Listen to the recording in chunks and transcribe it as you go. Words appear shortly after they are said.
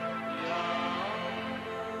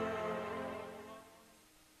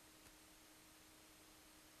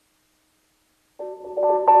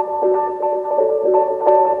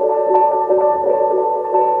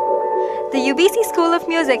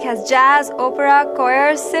Music has jazz, opera,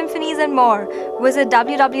 choirs, symphonies, and more. Visit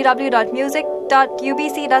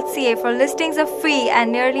www.music.ubc.ca for listings of free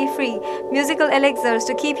and nearly free musical elixirs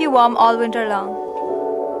to keep you warm all winter long.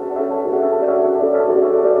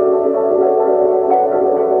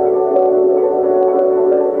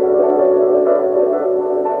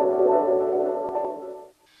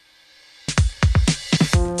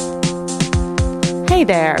 Hey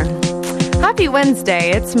there. Happy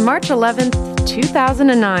Wednesday. It's March 11th,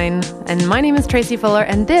 2009, and my name is Tracy Fuller,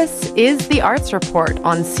 and this is the Arts Report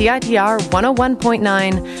on CITR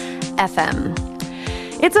 101.9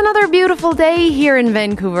 FM. It's another beautiful day here in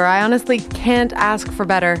Vancouver. I honestly can't ask for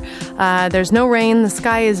better. There's no rain, the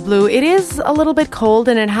sky is blue. It is a little bit cold,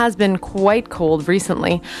 and it has been quite cold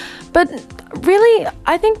recently. But really,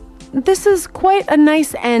 I think this is quite a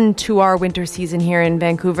nice end to our winter season here in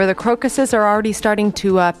Vancouver. The crocuses are already starting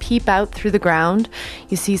to peep out through the ground.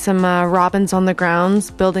 You see some robins on the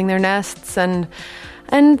grounds building their nests, and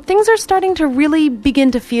things are starting to really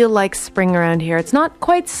begin to feel like spring around here. It's not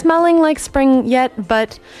quite smelling like spring yet,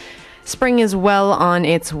 but spring is well on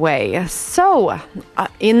its way. So,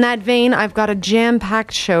 in that vein, I've got a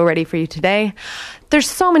jam-packed show ready for you today. There's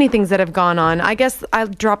so many things that have gone on. I guess I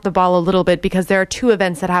dropped the ball a little bit because there are two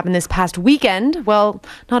events that happened this past weekend. Well,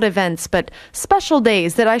 not events, but special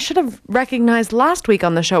days that I should have recognized last week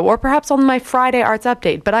on the show, or perhaps on my Friday Arts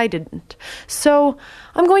Update, but I didn't. So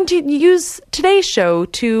I'm going to use today's show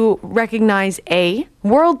to recognize A,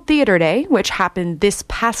 World Theatre Day, which happened this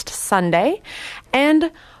past Sunday, and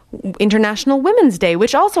International Women's Day,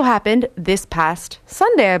 which also happened this past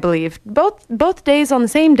Sunday, I believe. Both days on the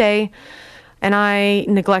same day, and I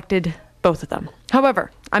neglected both of them.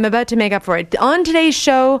 However, I'm about to make up for it. On today's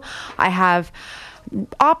show, I have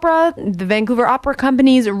opera. The Vancouver Opera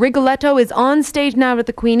Company's Rigoletto is on stage now at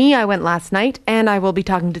the Queenie. I went last night, and I will be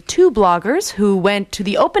talking to two bloggers who went to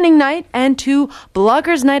the opening night and to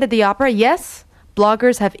Bloggers Night at the Opera. Yes,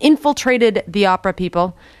 bloggers have infiltrated the opera,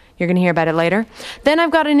 people. You're going to hear about it later. Then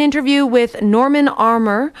I've got an interview with Norman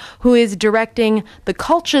Armour, who is directing the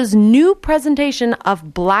Culture's new presentation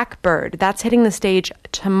of Blackbird. That's hitting the stage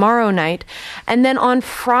tomorrow night. And then on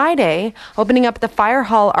Friday, opening up at the Fire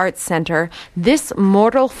Hall Arts Centre, This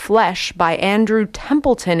Mortal Flesh by Andrew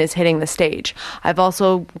Templeton is hitting the stage. I've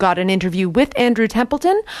also got an interview with Andrew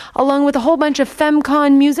Templeton, along with a whole bunch of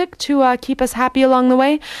FemCon music to keep us happy along the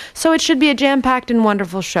way. So it should be a jam-packed and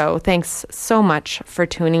wonderful show. Thanks so much for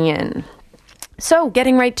tuning in. So,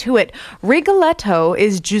 getting right to it, Rigoletto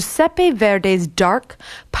is Giuseppe Verdi's dark,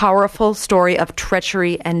 powerful story of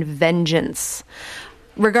treachery and vengeance.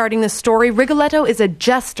 Regarding the story, Rigoletto is a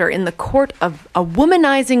jester in the court of a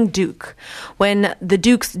womanizing duke. When the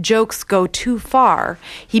duke's jokes go too far,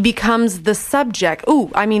 he becomes the subject.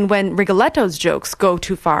 When Rigoletto's jokes go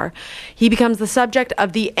too far, he becomes the subject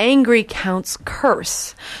of the angry count's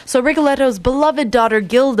curse. So Rigoletto's beloved daughter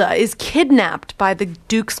Gilda is kidnapped by the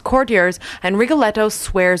duke's courtiers, and Rigoletto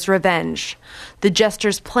swears revenge. The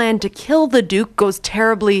jester's plan to kill the duke goes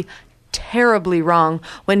terribly wrong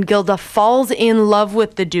when Gilda falls in love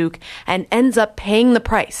with the Duke and ends up paying the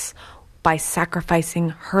price by sacrificing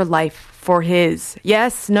her life for his.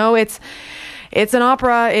 Yes, no, it's an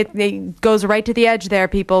opera. It goes right to the edge there,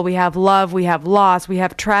 people. We have love, we have loss, we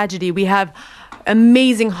have tragedy, we have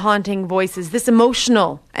amazing haunting voices. This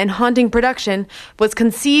emotional and haunting production was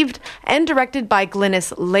conceived and directed by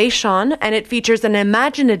Glynis Leishon, and it features an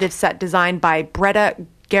imaginative set designed by Breda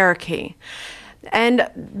Garricky. And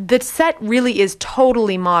the set really is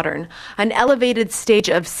totally modern. An elevated stage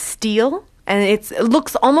of steel, and it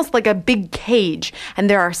looks almost like a big cage. And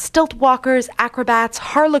there are stilt walkers, acrobats,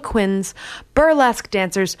 harlequins, burlesque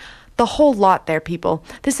dancers, the whole lot there, people.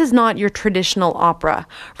 This is not your traditional opera.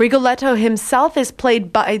 Rigoletto himself is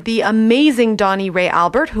played by the amazing Donnie Ray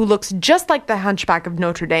Albert, who looks just like the Hunchback of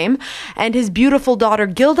Notre Dame, and his beautiful daughter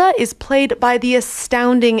Gilda is played by the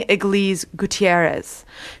astounding Église Gutierrez.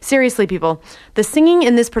 Seriously, people, the singing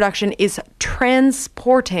in this production is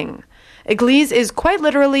transporting. Église quite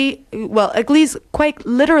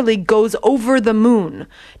literally goes over the moon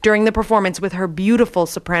during the performance with her beautiful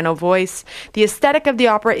soprano voice. The aesthetic of the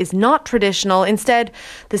opera is not traditional. Instead,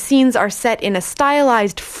 the scenes are set in a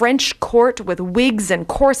stylized French court with wigs and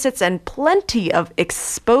corsets and plenty of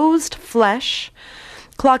exposed flesh.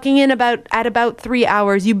 Clocking in at about 3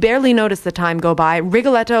 hours, you barely notice the time go by.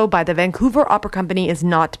 Rigoletto by the Vancouver Opera Company is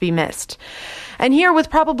not to be missed. And here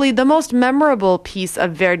with probably the most memorable piece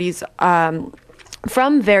of Verdi's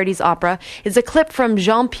from Verdi's opera is a clip from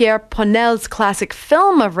Jean-Pierre Ponel's classic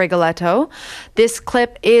film of Rigoletto. This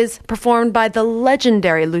clip is performed by the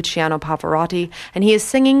legendary Luciano Pavarotti, and he is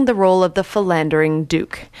singing the role of the philandering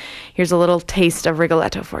Duke. Here's a little taste of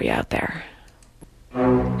Rigoletto for you out there.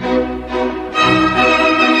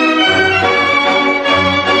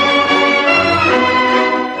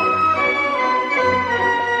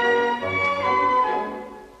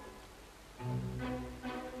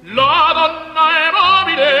 La donna è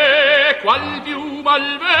mobile, qual piuma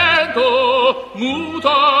al vento,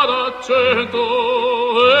 muta d'accento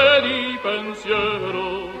e di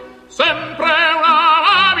pensiero. Sempre una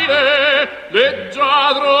amabile,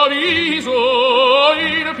 leggiadro viso,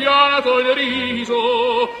 il fiato il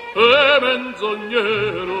riso e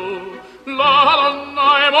menzognero. La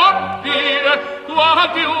donna è mobile,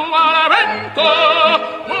 qual piuma al vento,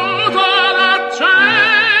 muta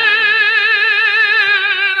d'accento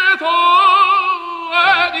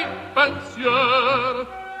di pensier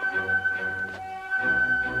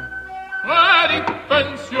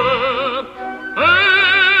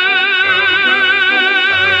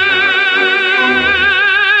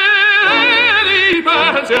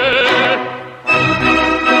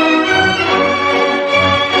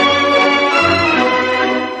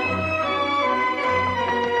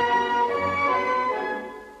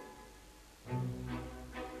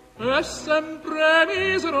è sempre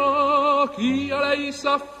misero chi a lei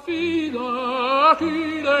s'affida,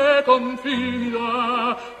 chi le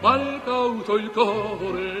confida, mal cauto il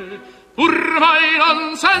core, pur mai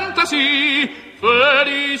non sentasi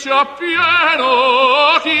felice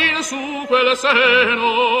appieno chi su quel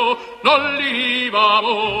seno non li va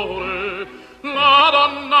amore. La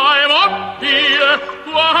donna è mobile,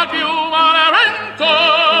 qua piuma le vento,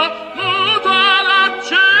 muta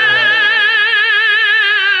l'accento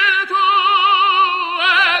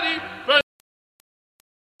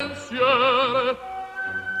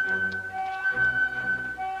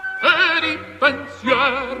e di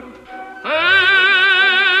pensier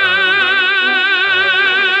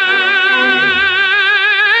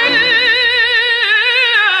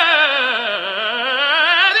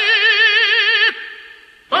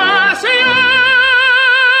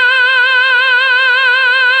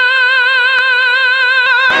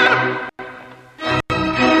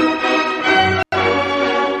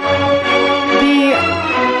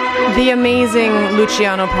The amazing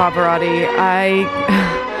Luciano Pavarotti.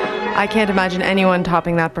 I can't imagine anyone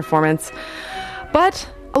topping that performance. But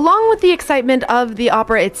along with the excitement of the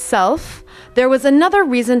opera itself, there was another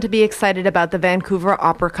reason to be excited about the Vancouver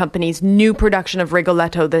Opera Company's new production of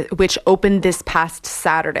Rigoletto, which opened this past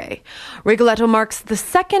Saturday. Rigoletto marks the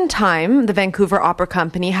second time the Vancouver Opera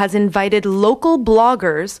Company has invited local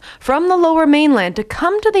bloggers from the Lower Mainland to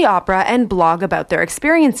come to the opera and blog about their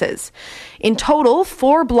experiences. In total,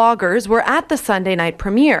 4 bloggers were at the Sunday night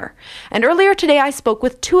premiere. And earlier today, I spoke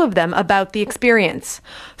with 2 of them about the experience.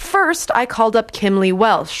 First, I called up Kimlee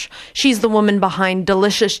Welsh. She's the woman behind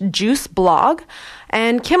Delicious Juice blog.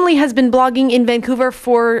 And Kimlee has been blogging in Vancouver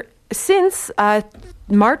since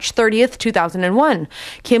March 30th, 2001.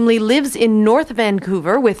 Kimlee lives in North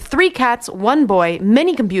Vancouver with 3 cats, 1 boy,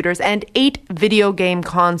 many computers, and 8 video game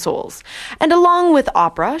consoles. And along with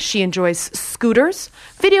opera, she enjoys scooters,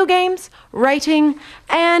 video games, writing,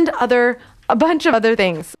 and a bunch of other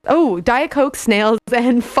things. Oh, Diet Coke, snails,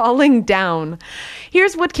 and falling down.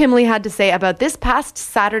 Here's what Kimlee had to say about this past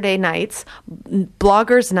Saturday night's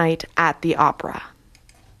Bloggers' Night at the Opera.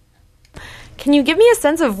 Can you give me a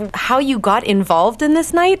sense of how you got involved in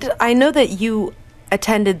this night? I know that you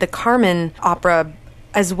attended the Carmen opera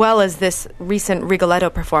as well as this recent Rigoletto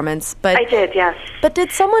performance, but I did, yes. But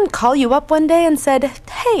did someone call you up one day and said,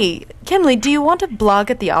 "Hey, Kimlee, do you want to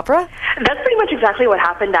blog at the opera?" That's pretty much exactly what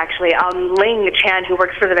happened, actually. Ling Chan, who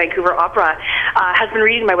works for the Vancouver Opera, has been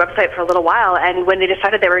reading my website for a little while, and when they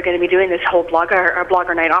decided they were going to be doing this whole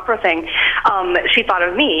blogger night opera thing, she thought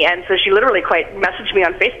of me, and so she literally quite messaged me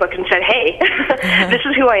on Facebook and said, "Hey, this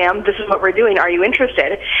is who I am, this is what we're doing, are you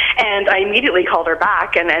interested?" And I immediately called her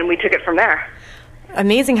back, and we took it from there.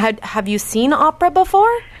 Amazing. Have you seen opera before?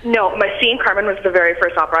 No, seeing Carmen was the very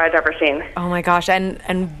first opera I'd ever seen. Oh my gosh, and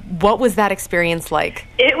what was that experience like?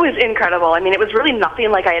 It was incredible. I mean, it was really nothing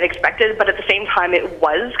like I had expected, but at the same time, it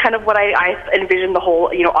was kind of what I envisioned the whole,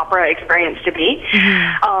 opera experience to be.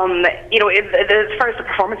 Mm-hmm. As far as the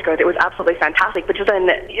performance goes, it was absolutely fantastic, but just then,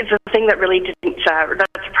 the thing that really didn't, that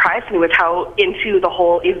surprised me was how into the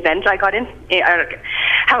whole event I got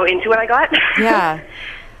how into it I got. Yeah.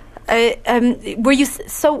 Were you,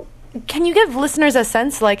 so can you give listeners a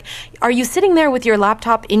sense, like, are you sitting there with your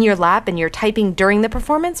laptop in your lap and you're typing during the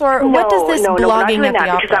performance, or what does this blogging at the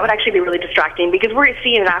opera? Because that would actually be really distracting, because we're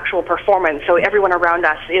seeing an actual performance, so everyone around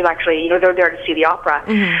us is actually, they're there to see the opera.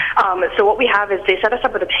 So what we have is they set us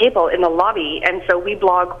up with a table in the lobby, and so we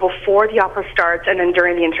blog before the opera starts, and then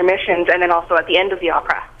during the intermissions, and then also at the end of the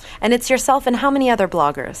opera. And it's yourself and how many other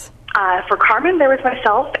bloggers? For Carmen, there was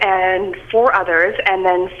myself and 4 others, and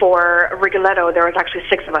then for Rigoletto, there was actually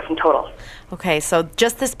 6 of us in total. Okay, so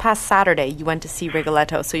just this past Saturday, you went to see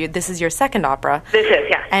Rigoletto, so this is your second opera. This is,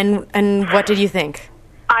 yes. And what did you think?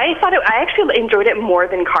 I actually enjoyed it more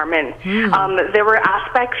than Carmen. There were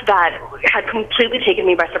aspects that had completely taken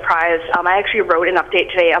me by surprise. I actually wrote an update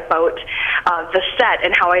today about the set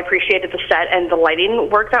and how I appreciated the set and the lighting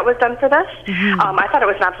work that was done for this. I thought it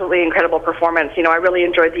was an absolutely incredible performance. I really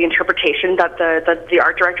enjoyed the interpretation that the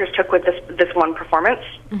art directors took with this one performance.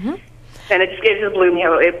 And it just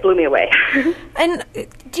blew me away. And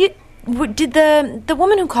did the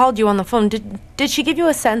woman who called you on the phone, did she give you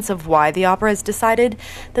a sense of why the opera has decided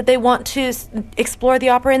that they want to explore the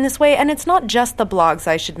opera in this way? And it's not just the blogs,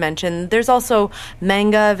 I should mention. There's also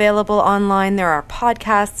manga available online. There are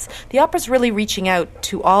podcasts. The opera's really reaching out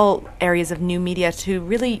to all areas of new media to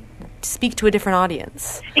really speak to a different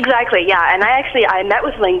audience. Exactly, yeah. And I met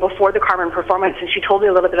with Ling before the Carmen performance, and she told me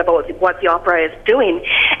a little bit about what the opera is doing.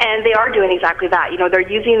 And they are doing exactly that. They're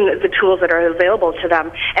using the tools that are available to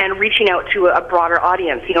them and reaching out to a broader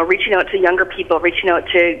audience, reaching out to younger people, reaching out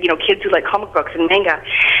to, kids who like comic books and manga.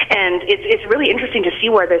 And it's really interesting to see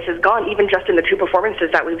where this has gone, even just in the 2 performances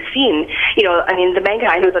that we've seen. The manga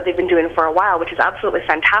I know that they've been doing for a while, which is absolutely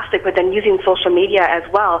fantastic, but then using social media as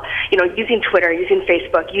well, using Twitter, using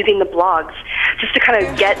Facebook, using the blogs, just to kind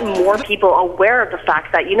of get more people aware of the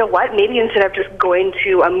fact that, maybe instead of just going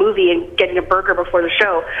to a movie and getting a burger before the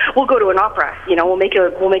show, we'll go to an opera. We'll make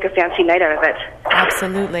a fancy night out of it.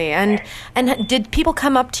 Absolutely. And did people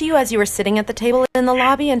come up to you as you were sitting at the table in the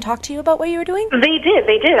lobby and talk to you about what you were doing? They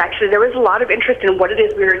did actually. There was a lot of interest in what it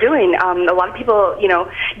is we were doing. A lot of people,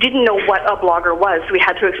 didn't know what a blogger was, so we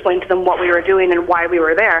had to explain to them what we were doing and why we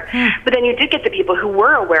were there. But then you did get the people who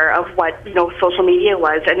were aware of what, social media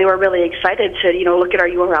was, and they were really excited to, look at our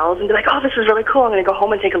URLs and be like, oh, this is really cool. I'm going to go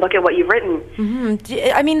home and take a look at what you've written.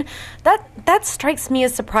 I mean, that strikes me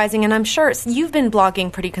as surprising, and I'm sure you've been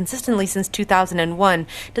blogging pretty consistently since 2001.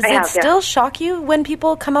 Does it still shock you when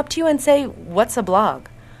people come up to you and say, what's a blog?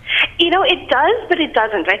 It does, but it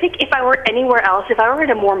doesn't. I think if I were anywhere else, if I were at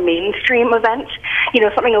a more mainstream event,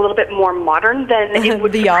 something a little bit more modern, then it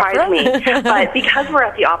would surprise me. But because we're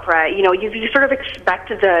at the opera, you sort of expect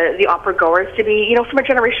the opera goers to be, from a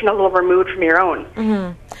generation a little removed from your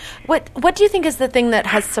own. What do you think is the thing that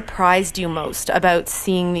has surprised you most about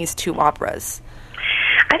seeing these 2 operas?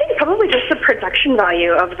 I think probably just the production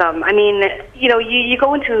value of them. I mean, you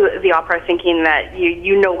go into the opera thinking that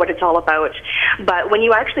you know what it's all about, but when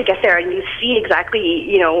you actually get there and you see exactly,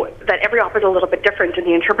 that every opera is a little bit different in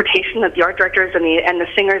the interpretation that the art directors and the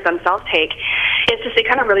singers themselves take, it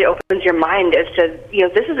kind of really opens your mind as to,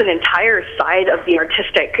 this is an entire side of the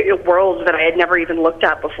artistic world that I had never even looked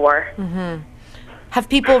at before. Have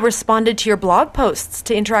people responded to your blog posts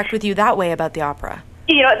to interact with you that way about the opera?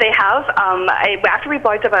 They have. After we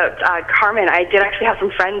blogged about Carmen, I did actually have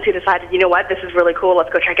some friends who decided, this is really cool,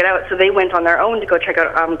 let's go check it out. So they went on their own to go check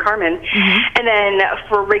out Carmen. And then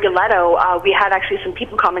for Rigoletto, we had actually some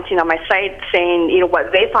people commenting on my site saying,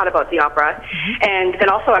 what they thought about the opera. And then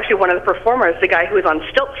also actually one of the performers, the guy who was on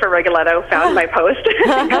stilts for Rigoletto, found my post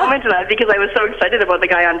and commented on it because I was so excited about the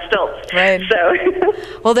guy on stilts. Right.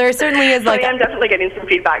 So, well, there certainly is I am definitely getting some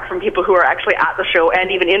feedback from people who are actually at the show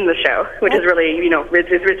and even in the show, which is really,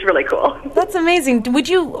 it's really cool. That's amazing. Would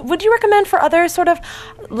you recommend for other sort of,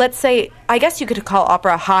 let's say, I guess you could call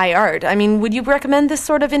opera high art. I mean, would you recommend this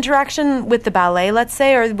sort of interaction with the ballet, let's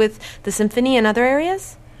say, or with the symphony and other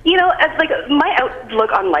areas? As my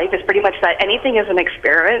outlook on life is pretty much that anything is an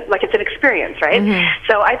experiment, it's an experience, right?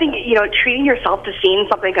 So I think, treating yourself to seeing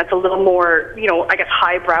something that's a little more, I guess,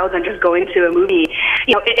 highbrow than just going to a movie,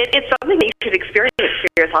 it's something that you should experience for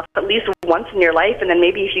yourself at least once in your life, and then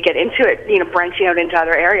maybe if you get into it, branching out into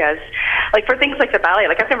other areas. Like for things like the ballet,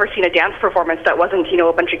 I've never seen a dance performance that wasn't,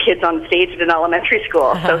 a bunch of kids on stage at an elementary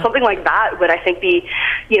school. So something like that would, I think, be,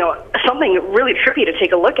 something really trippy to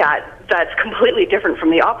take a look at that's completely different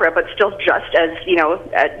from the opera, but still just as,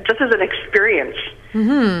 just as an experience.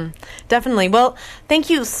 Definitely. Well, thank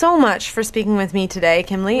you so much for speaking with me today,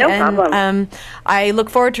 Kimley. No problem. I look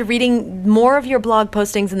forward to reading more of your blog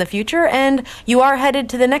postings in the future, and you are headed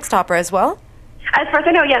to the next opera as well? As far as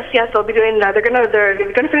I know, yes, they'll be doing. They're going to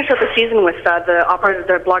finish up the season with the opera,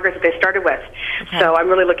 the bloggers that they started with. Okay. So I'm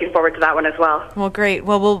really looking forward to that one as well. Well, great.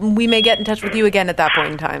 Well, we may get in touch with you again at that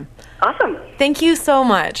point in time. Awesome. Thank you so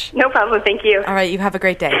much. No problem. Thank you. All right. You have a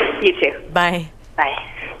great day. You too. Bye. Bye.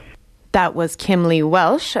 That was Kimlee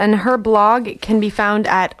Welsh, and her blog can be found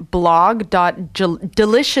at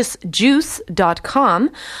blog.deliciousjuice.com.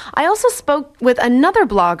 I also spoke with another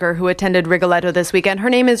blogger who attended Rigoletto this weekend. Her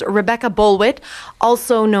name is Rebecca Bolwit,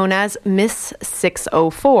 also known as Miss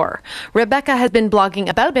 604. Rebecca has been blogging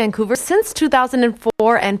about Vancouver since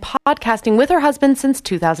 2004 and podcasting with her husband since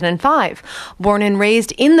 2005. Born and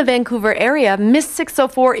raised in the Vancouver area, Miss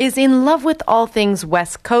 604 is in love with all things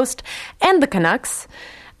West Coast and the Canucks.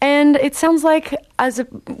 And it sounds like,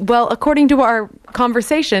 according to our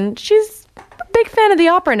conversation, she's a big fan of the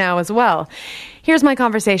opera now as well. Here's my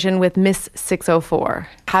conversation with Miss 604.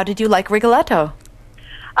 How did you like Rigoletto?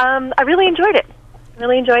 I really enjoyed it.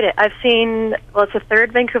 I've seen, it's the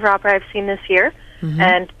third Vancouver opera I've seen this year,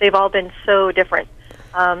 and they've all been so different.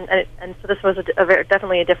 And so this was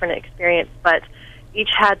definitely a different experience, but each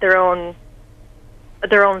had their own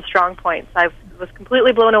strong points. I was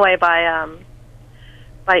completely blown away by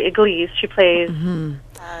Iglesias. She plays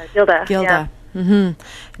Gilda. Yeah.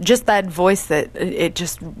 Just that voice that it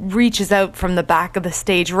just reaches out from the back of the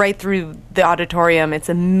stage right through the auditorium. It's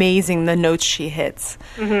amazing the notes she hits.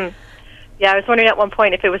 Yeah, I was wondering at one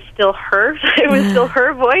point if it was still her. It was still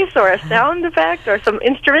her voice or a sound effect or some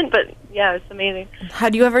instrument, but yeah, it's amazing.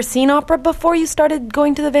 Had you ever seen opera before you started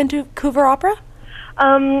going to the Vancouver Opera?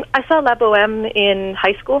 I saw La Bohème in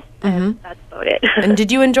high school, and that's about it. And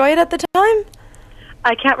did you enjoy it at the time?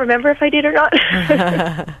 I can't remember if I did or not.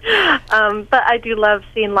 But I do love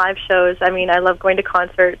seeing live shows. I mean, I love going to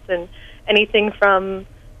concerts and anything from...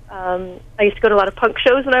 I used to go to a lot of punk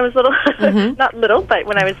shows when I was little. Not little, but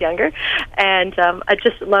when I was younger. And I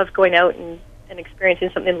just love going out and experiencing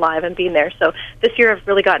something live and being there. So this year I've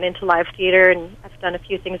really gotten into live theater, and I've done a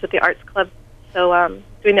few things with the Arts Club. So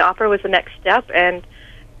doing the opera was the next step, and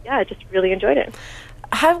yeah, I just really enjoyed it.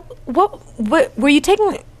 What were you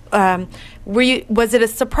taking... was it a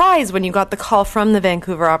surprise when you got the call from the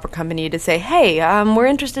Vancouver Opera Company to say, hey, we're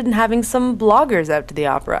interested in having some bloggers out to the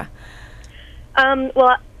opera?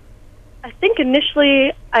 Well, I think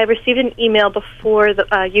initially I received an email before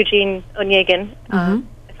Eugene Onegin,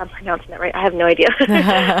 if I'm pronouncing that right. I have no idea.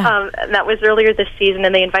 And that was earlier this season,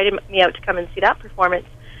 and they invited me out to come and see that performance.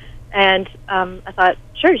 And I thought,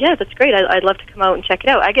 sure, yeah, that's great. I'd love to come out and check it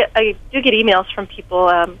out. I do get emails from people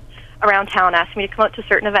around town asking me to come out to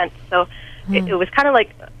certain events. So it was kind of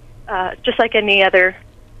like just like any other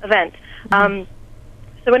event.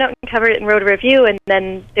 So I went out and covered it and wrote a review, and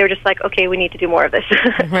then they were just like, okay, we need to do more of this.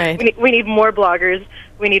 Right. we need more bloggers,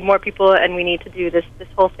 we need more people, and we need to do this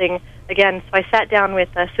whole thing again. So I sat down with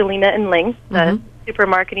Selena and Ling, the super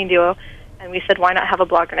marketing duo, and we said, why not have a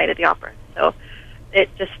blogger night at the opera? So it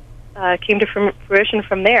just came to fruition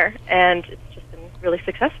from there, and it's just been really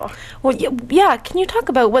successful. Well, yeah. Can you talk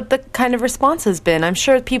about what the kind of response has been? I'm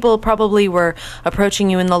sure people probably were approaching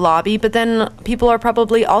you in the lobby, but then people are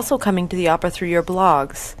probably also coming to the opera through your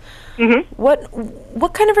blogs.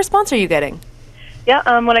 What kind of response are you getting?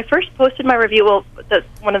 Yeah, when I first posted my review,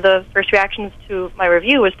 one of the first reactions to my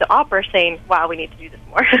review was the opera saying, wow, we need to do this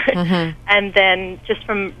more. And then just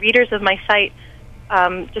from readers of my site,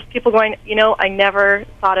 just people going, I never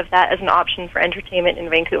thought of that as an option for entertainment in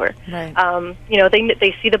Vancouver. Right.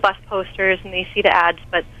 They see the bus posters and they see the ads,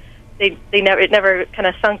 but it never kind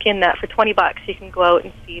of sunk in that for $20 you can go out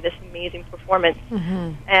and see this amazing performance.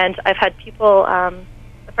 And I've had people, a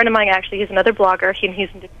friend of mine actually, he's another blogger, he's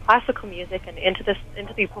into classical music and into the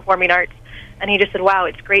performing arts, and he just said, wow,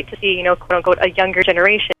 it's great to see, quote unquote, a younger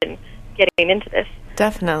generation getting into this.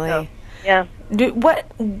 Definitely. So, yeah.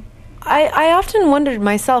 I often wondered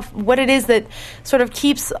myself what it is that sort of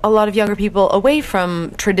keeps a lot of younger people away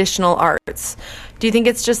from traditional arts. Do you think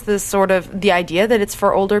it's just this sort of the idea that it's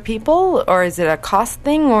for older people, or is it a cost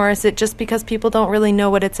thing, or is it just because people don't really know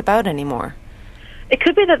what it's about anymore? It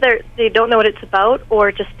could be that they don't know what it's about,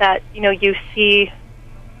 or just that you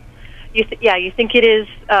think it is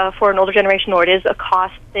for an older generation, or it is a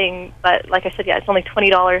cost thing. But like I said, it's only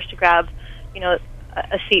 $20 to grab a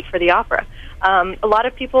seat for the opera. A lot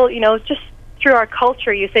of people, just through our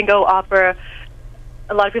culture, you think, oh, opera.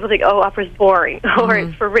 A lot of people think, oh, opera's boring, or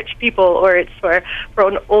it's for rich people, or it's for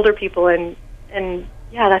older people, and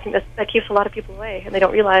yeah, I think that keeps a lot of people away, and they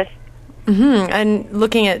don't realize. And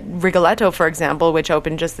looking at Rigoletto, for example, which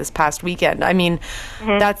opened just this past weekend, I mean,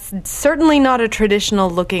 that's certainly not a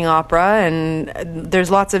traditional-looking opera, and there's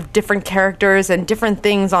lots of different characters and different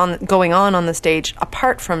things going on the stage,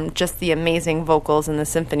 apart from just the amazing vocals and the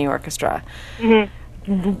symphony orchestra.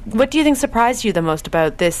 What do you think surprised you the most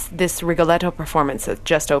about this Rigoletto performance that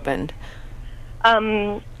just opened?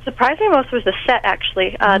 Surprised me most was the set,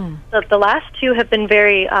 actually. The last two have been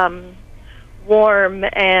very warm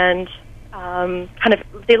and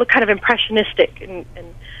they look kind of impressionistic, and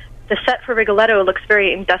the set for Rigoletto looks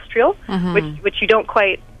very industrial, which you don't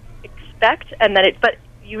quite expect, and then but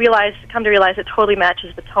you come to realize it totally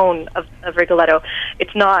matches the tone of Rigoletto.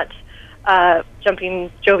 It's not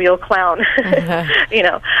jumping jovial clown, you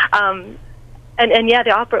know. And yeah,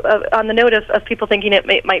 the opera, on the note of people thinking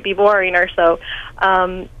it might be boring or so,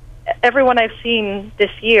 everyone I've seen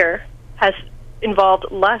this year has involved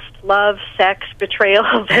lust, love, sex,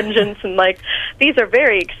 betrayal, vengeance, and these are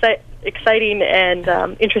very exciting and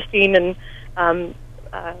interesting and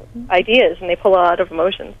ideas, and they pull a lot of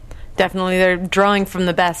emotions. Definitely, they're drawing from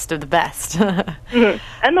the best of the best. And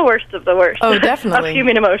the worst of the worst. Oh, definitely. Of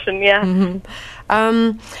human emotion, yeah.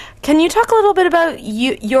 Can you talk a little bit about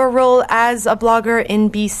your role as a blogger in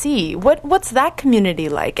BC? What's that community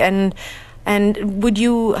like? And would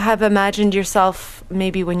you have imagined yourself,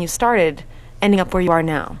 maybe when you started, ending up where you are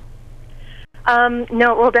now?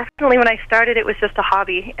 No, well, definitely when I started, it was just a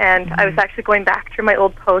hobby, and I was actually going back through my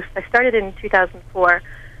old posts. I started in 2004,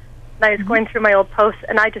 and I was going through my old posts,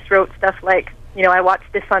 and I just wrote stuff like, you know, I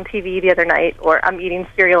watched this on TV the other night, or I'm eating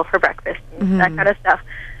cereal for breakfast, and that kind of stuff.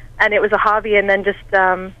 And it was a hobby, and then just...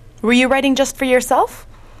 Were you writing just for yourself?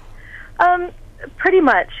 Pretty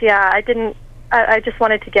much, yeah. I just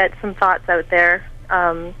wanted to get some thoughts out there,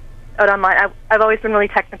 out online. I've always been really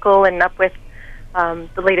technical and up with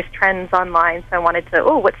the latest trends online, so I wanted to,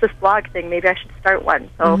 what's this blog thing? Maybe I should start one.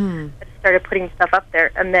 So I just started putting stuff up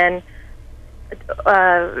there. And then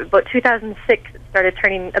about 2006, it started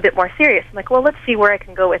turning a bit more serious. I'm like, well, let's see where I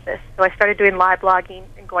can go with this. So I started doing live blogging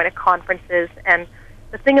and going to conferences. And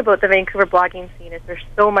the thing about the Vancouver blogging scene is there's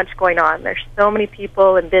so much going on. There's so many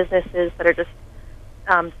people and businesses that are just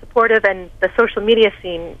supportive, and the social media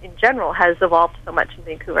scene in general has evolved so much in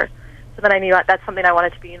Vancouver. So then I knew that's something I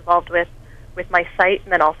wanted to be involved with my site,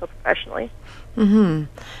 and then also professionally. And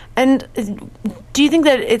do you think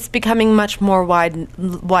that it's becoming much more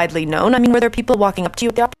widely known? I mean, were there people walking up to you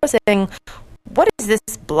at the opera saying, what is this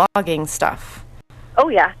blogging stuff? Oh,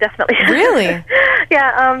 yeah, definitely. Really?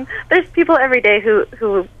 Yeah, there's people every day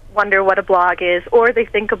who wonder what a blog is, or they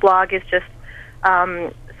think a blog is just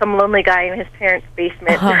some lonely guy in his parents'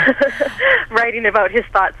 basement writing about his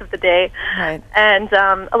thoughts of the day. Right. And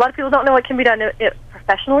a lot of people don't know it can be done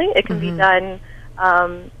professionally. It can be done,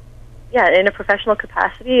 in a professional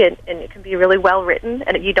capacity, and it can be really well written,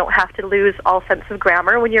 and you don't have to lose all sense of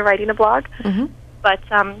grammar when you're writing a blog. But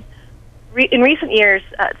in recent years,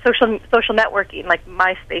 social networking like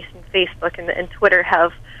MySpace and Facebook and Twitter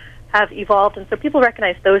have evolved, and so people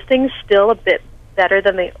recognize those things still a bit better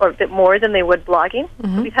than or a bit more than they would blogging.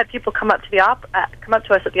 So we've had people come up to us at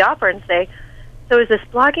the opera and say, "So is this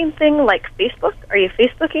blogging thing like Facebook? Are you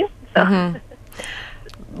Facebooking?" So.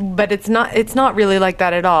 But it's not really like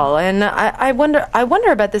that at all. And I wonder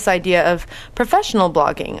about this idea of professional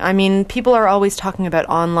blogging. I mean, people are always talking about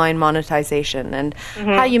online monetization and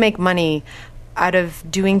how you make money out of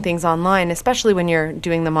doing things online, especially when you're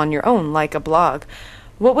doing them on your own, like a blog.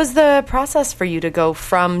 What was the process for you to go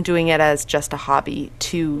from doing it as just a hobby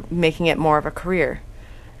to making it more of a career?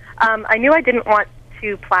 I knew I didn't want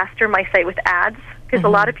to plaster my site with ads, because a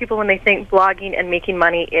lot of people, when they think blogging and making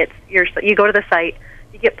money, it's you go to the site,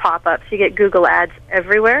 you get pop-ups, you get Google ads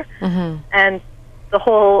everywhere, and the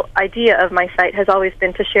whole idea of my site has always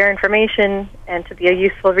been to share information and to be a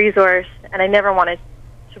useful resource, and I never wanted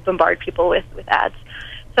to bombard people with ads.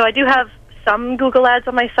 So I do have some Google ads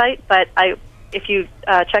on my site, but if you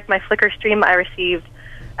check my Flickr stream, I received,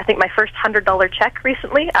 I think, my first $100 check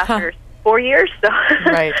recently after 4 years. So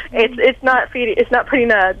right. it's not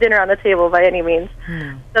putting a dinner on the table by any means.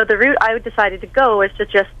 So the route I decided to go is to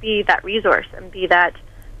just be that resource and be that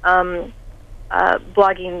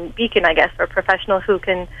blogging beacon, I guess, or professional who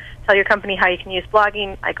can tell your company how you can use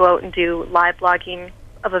blogging. I go out and do live blogging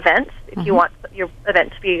of events if you want your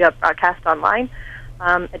event to be broadcast online.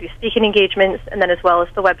 I do speaking engagements, and then as well as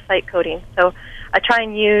the website coding. So I try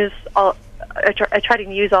to use all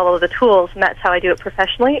of the tools, and that's how I do it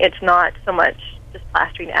professionally. It's not so much just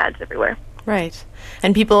plastering ads everywhere. Right.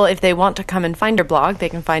 And people, if they want to come and find your blog, they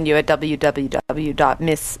can find you at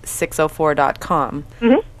www.miss604.com.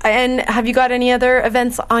 And have you got any other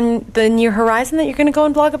events on the near horizon that you're going to go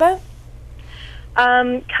and blog about?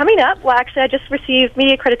 Coming up, well, actually, I just received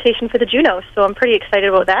media accreditation for the Juno, so I'm pretty excited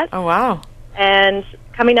about that. Oh, wow. And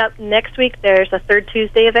coming up next week, there's a Third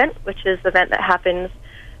Tuesday event, which is an event that happens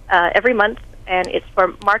every month, and it's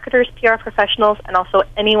for marketers, PR professionals, and also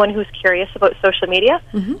anyone who's curious about social media.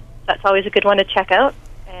 Mm-hmm. That's always a good one to check out.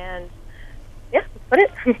 And yeah, that's about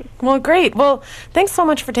it. Well, great. Well, thanks so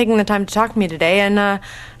much for taking the time to talk to me today, and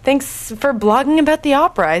thanks for blogging about the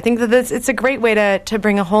opera. I think that it's a great way to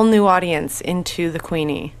bring a whole new audience into the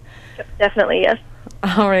Queenie. Definitely, yes.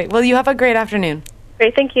 All right. Well, you have a great afternoon.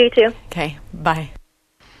 Great, thank you, too. Okay, bye.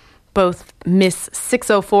 Both Miss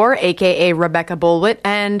 604, a.k.a. Rebecca Bolwit,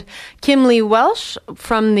 and Kimlee Welsh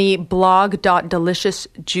from the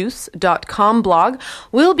blog.deliciousjuice.com blog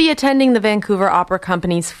will be attending the Vancouver Opera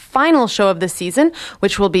Company's final show of the season,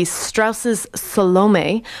 which will be Strauss's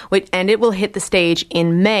Salome, and it will hit the stage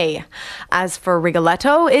in May. As for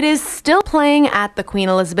Rigoletto, it is still playing at the Queen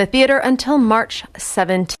Elizabeth Theatre until March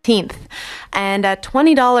 17th. And at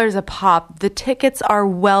 $20 a pop, the tickets are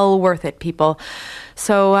well worth it, people.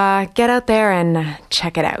 So get out there and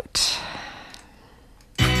check it out.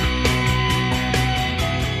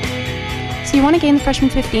 So you want to gain the freshman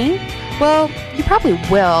 15? Well, you probably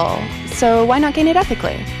will. So why not gain it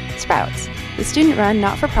ethically? Sprouts, the student-run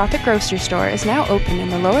not-for-profit grocery store, is now open in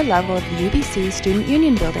the lower level of the UBC Student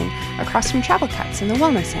Union building across from Travel Cuts in the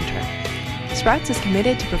Wellness Center. Sprouts is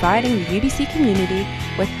committed to providing the UBC community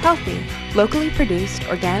with healthy, locally produced,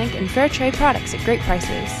 organic, and fair trade products at great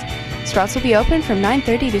prices. Sprouts will be open from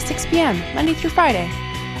 9:30 to 6 p.m., Monday through Friday.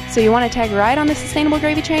 So you want to tag a ride on the sustainable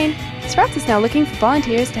gravy train? Sprouts is now looking for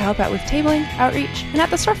volunteers to help out with tabling, outreach, and at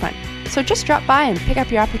the storefront. So just drop by and pick up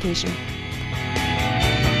your application.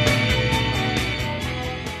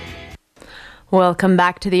 Welcome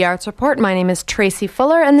back to the Arts Report. My name is Tracy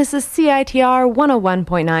Fuller, and this is CITR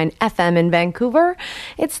 101.9 FM in Vancouver.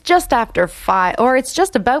 It's just about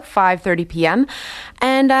 5:30 p.m.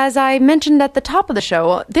 And as I mentioned at the top of the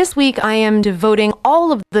show, this week I am devoting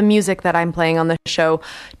all of the music that I'm playing on the show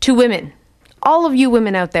to women. All of you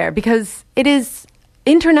women out there, because it is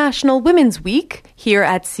International Women's Week here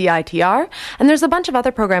at CITR, and there's a bunch of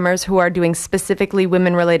other programmers who are doing specifically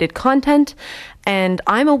women-related content, and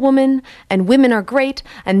I'm a woman, and women are great,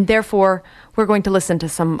 and therefore we're going to listen to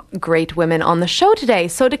some great women on the show today.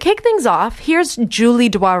 So to kick things off, here's Julie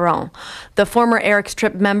Doiron. The former Eric's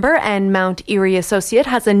Trip member and Mount Erie associate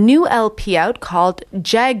has a new LP out called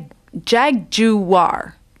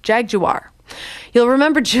Jaguar. You'll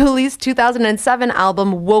remember Julie's 2007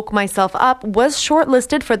 album Woke Myself Up was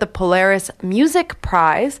shortlisted for the Polaris Music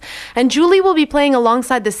Prize, and Julie will be playing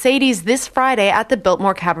alongside the Sadies this Friday at the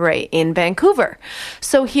Biltmore Cabaret in Vancouver.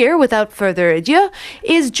 So here, without further ado,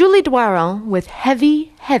 is Julie Doiron with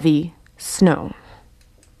Heavy, Heavy Snow.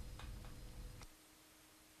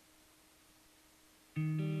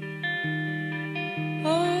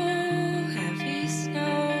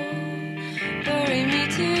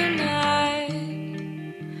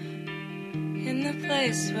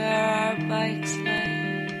 Place where our bikes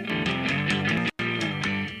lay.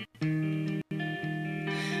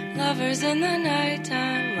 Lovers in the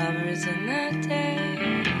nighttime, lovers in the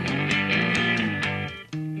day.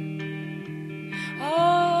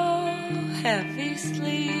 Oh, heavy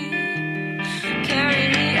sleep, carry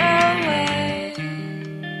me away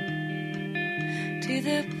to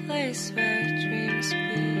the place where dreams be.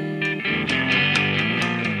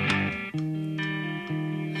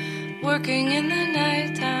 Working in the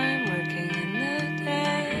nighttime, working in the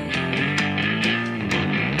day.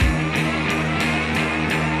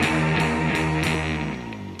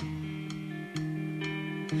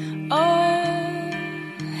 Oh,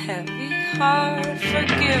 heavy heart,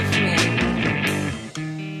 forgive me.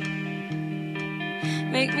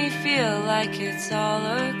 Make me feel like it's all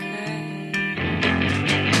okay.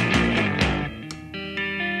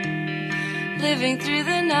 Living through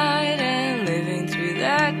the night and living through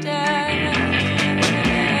the day.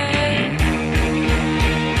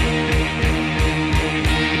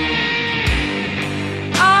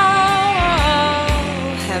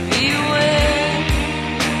 Oh, heavy wind,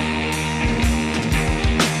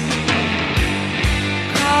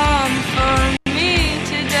 come for me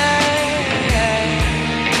today.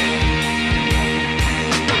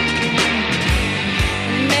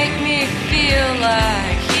 Make me feel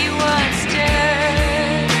like he once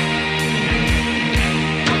did.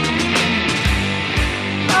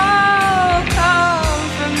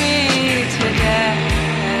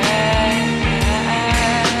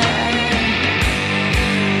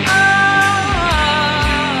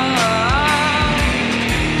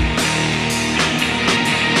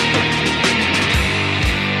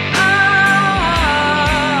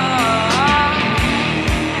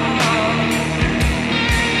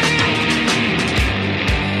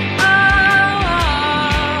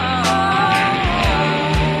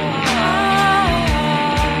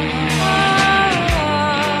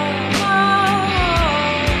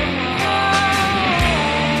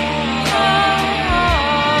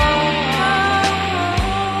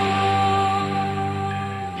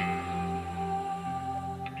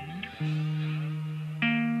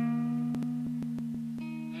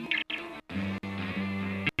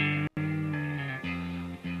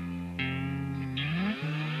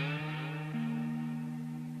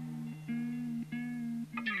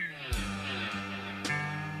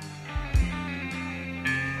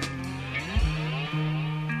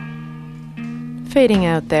 fading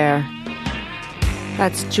out there.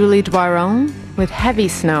 That's Julie Doiron with Heavy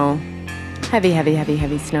Snow. Heavy, heavy, heavy,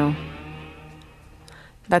 heavy snow.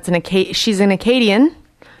 That's she's an Acadian,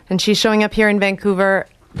 and she's showing up here in Vancouver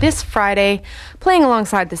this Friday, playing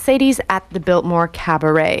alongside the Sadies at the Biltmore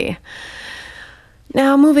Cabaret.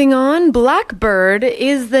 Now, moving on, Blackbird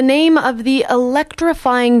is the name of the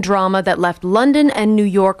electrifying drama that left London and New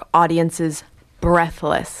York audiences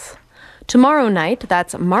breathless. Tomorrow night,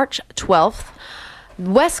 that's March 12th,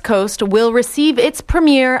 West Coast will receive its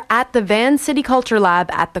premiere at the Van City Culture Lab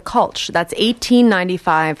at the Cultch. That's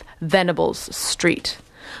 1895 Venables Street.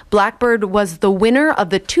 Blackbird was the winner of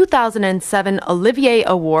the 2007 Olivier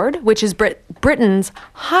Award, which is Britain's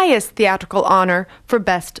highest theatrical honor for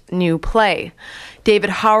Best New Play.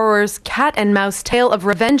 David Hauer's cat and mouse tale of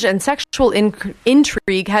revenge and sexual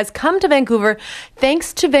intrigue has come to Vancouver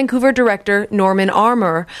thanks to Vancouver director Norman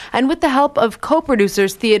Armour and with the help of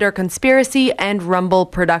co-producers Theatre Conspiracy and Rumble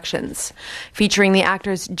Productions. Featuring the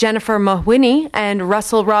actors Jennifer Mahwini and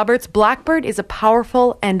Russell Roberts, Blackbird is a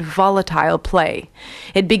powerful and volatile play.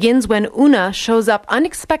 It begins when Una shows up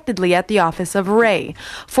unexpectedly at the office of Ray,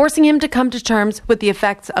 forcing him to come to terms with the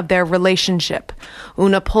effects of their relationship.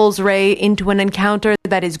 Una pulls Ray into an encounter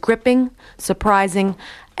that is gripping, surprising,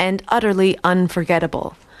 and utterly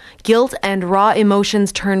unforgettable. Guilt and raw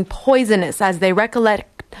emotions turn poisonous as they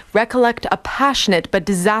recollect a passionate but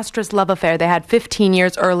disastrous love affair they had 15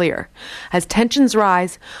 years earlier. As tensions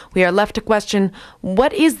rise, we are left to question,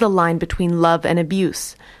 what is the line between love and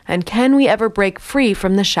abuse? And can we ever break free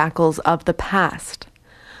from the shackles of the past?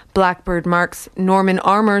 Blackbird marks Norman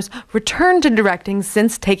Armour's return to directing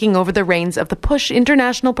since taking over the reins of the Push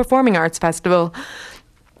International Performing Arts Festival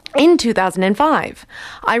in 2005.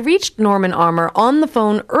 I reached Norman Armour on the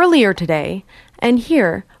phone earlier today, and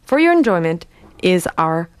here, for your enjoyment, is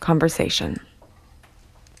our conversation.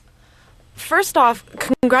 First off,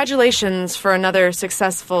 congratulations for another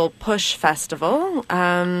successful Push Festival.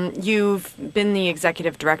 You've been the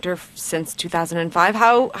executive director since 2005.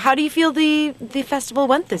 How do you feel the festival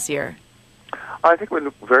went this year? I think it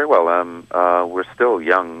went very well. We're still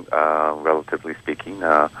young, relatively speaking.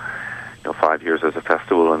 5 years as a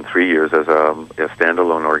festival and 3 years as a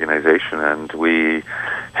standalone organization, and we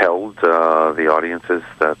held the audiences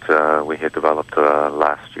that we had developed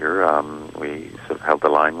last year. We sort of held the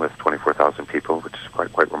line with 24,000 people, which is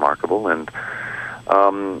quite remarkable, and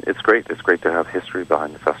it's great. It's great to have history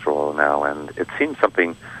behind the festival now, and it seems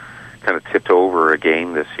something kind of tipped over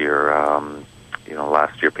again this year.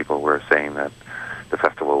 Last year people were saying that the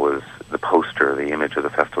festival was the poster, the image of the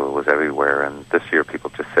festival was everywhere, and this year people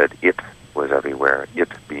just said it was everywhere, it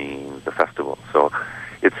being the festival. So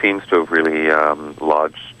it seems to have really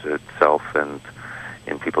lodged itself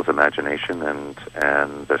in people's imagination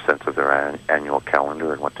and their sense of their annual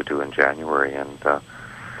calendar and what to do in January. And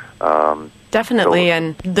definitely,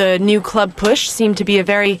 and the new Club Push seemed to be a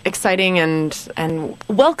very exciting and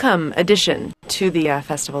welcome addition to the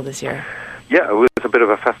festival this year. Yeah, it was a bit of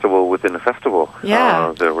a festival within a festival.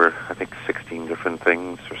 Yeah. There were, I think, 16 different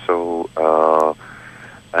things or so,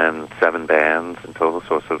 and 7 bands in total,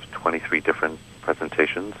 so sort of 23 different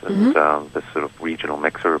presentations. And this sort of regional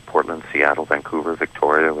mixer of Portland, Seattle, Vancouver,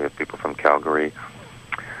 Victoria. We had people from Calgary.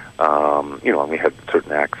 And we had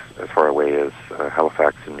certain acts as far away as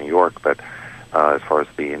Halifax and New York, but as far as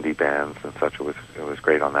the indie bands and such, it was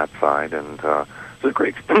great on that side. And it was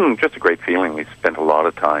great, just a great feeling. We spent a lot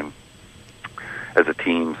of time as a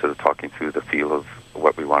team, sort of talking through the feel of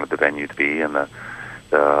what we wanted the venue to be, and the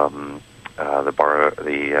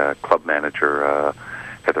club manager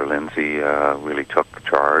Heather Lindsay really took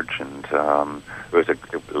charge, and there was a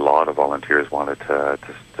lot of volunteers wanted to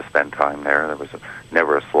spend time there. There was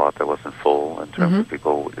never a slot that wasn't full in terms of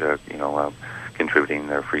people, contributing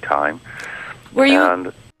their free time.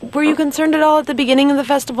 Were you concerned at all at the beginning of the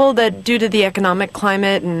festival that due to the economic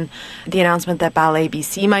climate and the announcement that Ballet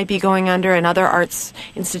BC might be going under and other arts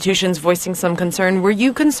institutions voicing some concern, were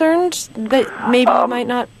you concerned that maybe you might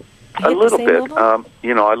not hit a little the same bit, level?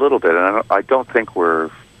 a little bit, and I don't think we're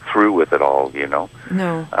through with it all,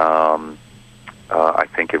 No. I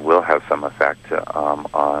think it will have some effect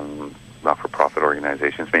on not-for-profit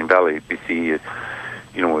organizations. I mean, Ballet BC is,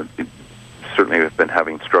 it certainly have been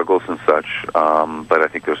having struggles and such, but I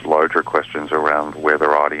think there's larger questions around where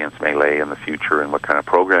their audience may lay in the future and what kind of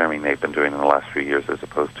programming they've been doing in the last few years as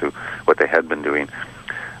opposed to what they had been doing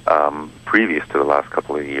previous to the last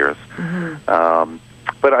couple of years.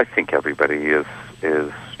 But I think everybody is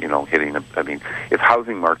hitting if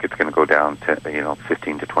housing market's going to go down to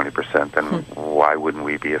 15 to 20%, then why wouldn't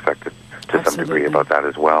we be affected to some degree about that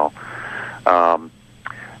as well?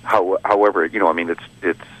 However,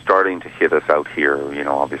 it's starting to hit us out here, you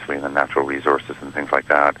know, obviously in the natural resources and things like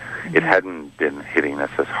that, it hadn't been hitting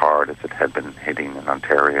us as hard as it had been hitting in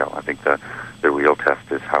Ontario. I think the real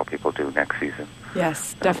test is how people do next season.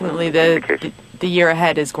 Yes, definitely. The year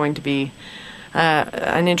ahead is going to be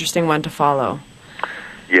an interesting one to follow.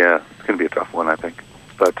 Yeah, it's going to be a tough one, I think.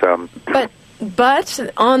 But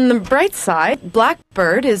on the bright side,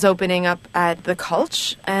 Blackbird is opening up at the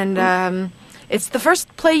Cultch, and it's the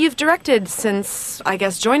first play you've directed since, I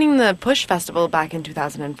guess, joining the Push Festival back in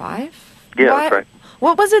 2005. Yeah, that's right.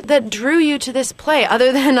 What was it that drew you to this play,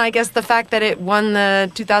 other than, I guess, the fact that it won the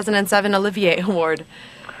 2007 Olivier Award?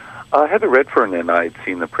 Heather Redfern and I had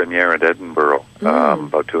seen the premiere at Edinburgh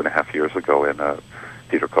about 2.5 years ago in a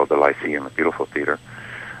theatre called the Lyceum, a beautiful theatre.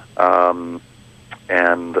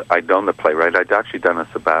 And I'd done the playwright. I'd actually done a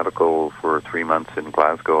sabbatical for 3 months in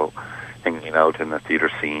Glasgow, hanging out in the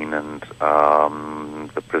theatre scene and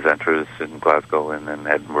the presenters in Glasgow and in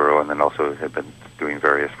Edinburgh, and then also had been doing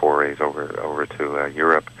various forays over to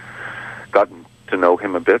Europe. Gotten to know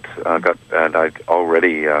him a bit, and I'd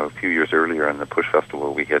already, a few years earlier in the Push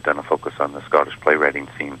Festival, we had done a focus on the Scottish playwriting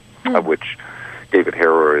scene, of which David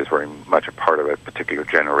Harrower is very much a part of a particular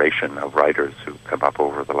generation of writers who come up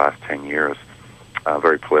over the last 10 years.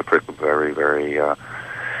 Very prolific, very, very a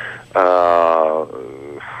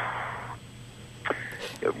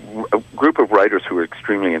group of writers who are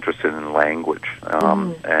extremely interested in language,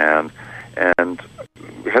 and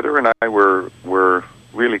Heather and I were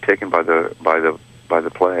really taken by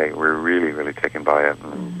the play. We were really taken by it,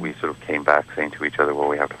 and we sort of came back saying to each other, "Well,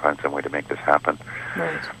 we have to find some way to make this happen."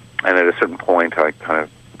 Right. And at a certain point, I kind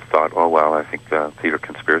of thought, "Oh well, I think Theatre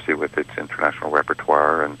Conspiracy, with its international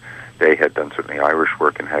repertoire, and they had done certainly Irish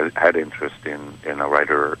work and had interest in a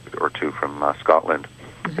writer or two from Scotland,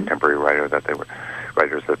 contemporary writers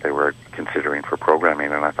that they were considering for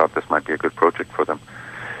programming, and I thought this might be a good project for them."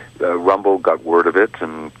 Rumble got word of it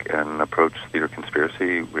and approached Theatre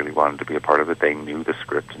Conspiracy, really wanted to be a part of it. They knew the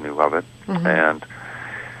script, knew of it, and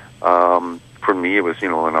for me it was, you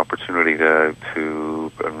know, an opportunity to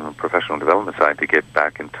on the professional development side, to get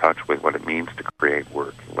back in touch with what it means to create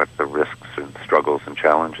work, what the risks and struggles and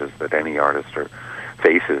challenges that any artist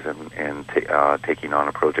faces in taking on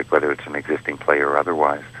a project, whether it's an existing play or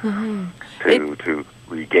otherwise, to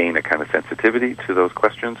regain a kind of sensitivity to those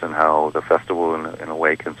questions, and how the festival in a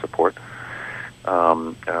way can support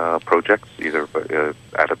projects, either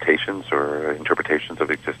adaptations or interpretations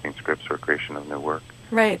of existing scripts or creation of new work.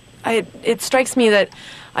 Right. It strikes me that,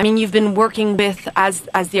 I mean, you've been working with, as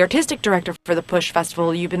the artistic director for the Push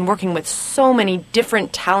Festival, you've been working with so many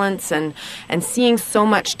different talents and seeing so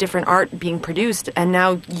much different art being produced, and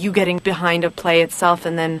now you getting behind a play itself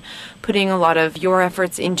and then putting a lot of your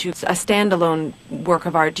efforts into a standalone work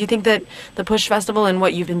of art. Do you think that the Push Festival and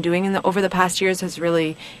what you've been doing over the past years has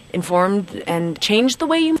really informed and changed the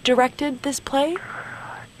way you've directed this play?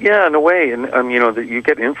 Yeah, in a way, and you know, that you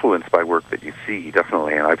get influenced by work that you see,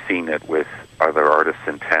 definitely, and I've seen it with other artists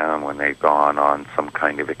in town when they've gone on some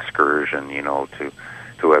kind of excursion, you know, to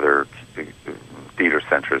other theater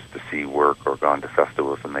centers to see work, or gone to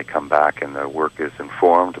festivals, and they come back and their work is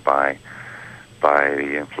informed by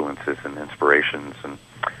the influences and inspirations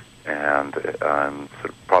and sort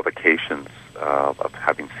of provocations of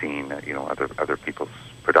having seen, you know, other people's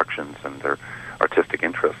productions and their artistic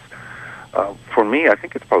interests. For me, I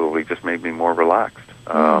think it's probably just made me more relaxed,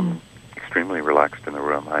 extremely relaxed in the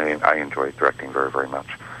room. I enjoy directing very, very much,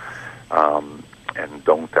 and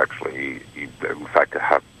don't actually, in fact,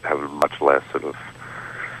 have much less sort of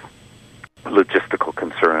logistical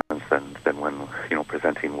concerns than when, you know,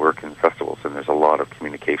 presenting work in festivals. And there's a lot of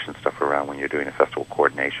communication stuff around when you're doing a festival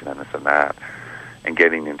coordination and this and that. And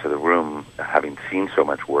getting into the room, having seen so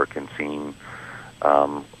much work and seen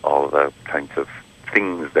all of the kinds of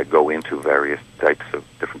things that go into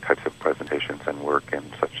different types of presentations and work and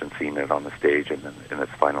such, and seeing it on the stage and in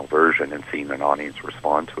its final version, and seeing an audience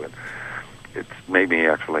respond to it, it's made me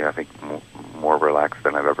actually, I think, more relaxed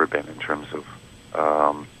than I've ever been in terms of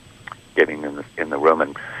getting in the room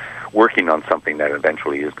and working on something that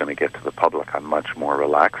eventually is going to get to the public. I'm much more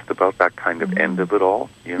relaxed about that kind of end of it all,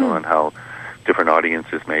 you know, and how different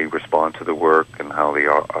audiences may respond to the work, and how the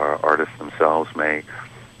artists themselves may,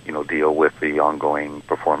 you know, deal with the ongoing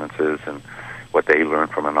performances and what they learn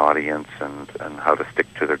from an audience, and how to stick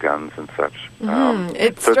to their guns and such.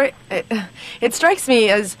 It strikes me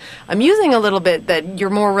as amusing a little bit that you're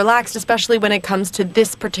more relaxed, especially when it comes to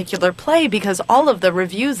this particular play, because all of the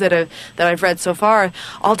reviews that I've read so far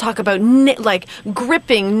all talk about like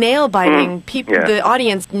gripping, nail-biting, people, the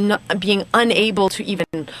audience being unable to even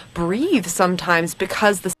breathe sometimes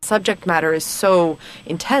because the subject matter is so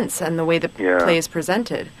intense and the way the play is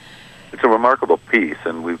presented. it's a remarkable piece,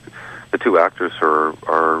 and the two actors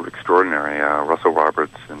are extraordinary. Russell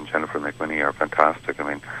Roberts and Jennifer McWhinney are fantastic. I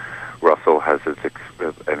mean, Russell has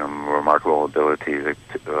a remarkable ability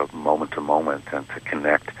to moment to moment and to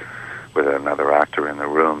connect with another actor in the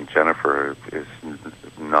room. Jennifer is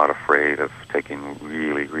not afraid of taking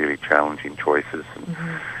really, really challenging choices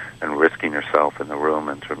and risking herself in the room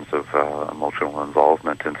in terms of emotional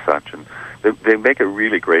involvement and such. And they make a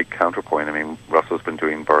really great counterpoint. I mean, Russell's been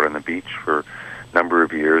doing Bar on the Beach for a number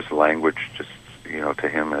of years. Language just, to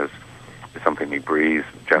him is something he breathes.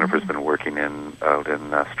 Jennifer's been working out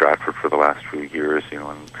in Stratford for the last few years,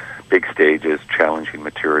 on big stages, challenging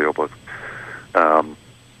material, but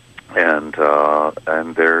and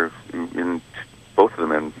they're in both of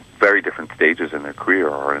them in very different stages in their career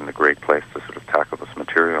are in a great place to sort of tackle this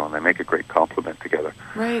material, and they make a great complement together.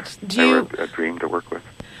 Right. They were a dream to work with.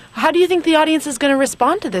 How do you think the audience is going to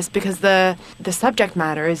respond to this? Because the subject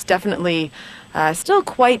matter is definitely still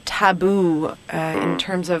quite taboo in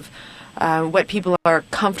terms of what people are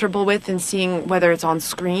comfortable with in seeing, whether it's on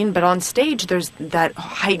screen, but on stage there's that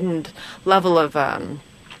heightened level of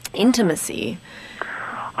intimacy.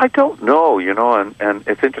 I don't know, and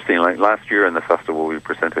it's interesting. Like last year in the festival, we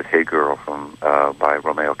presented "Hey Girl" by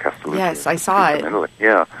Romeo Castellucci. Yes, I saw it. Italy.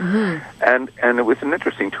 Yeah, and it was an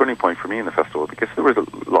interesting turning point for me in the festival because there was a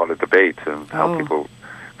lot of debate and how people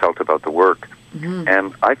felt about the work,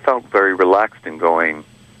 and I felt very relaxed in going.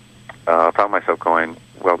 Found myself going,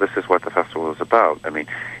 well, this is what the festival is about. I mean,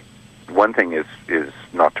 one thing is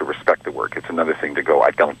not to respect the work. It's another thing to go,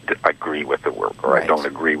 I don't agree with the work, or I don't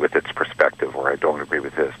agree with its perspective, or I don't agree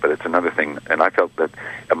with this. But it's another thing, and I felt that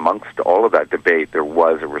amongst all of that debate, there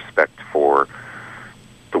was a respect for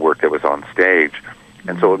the work that was on stage.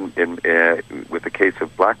 And so with the case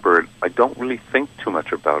of Blackbird, I don't really think too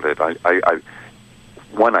much about it. I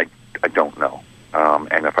don't know.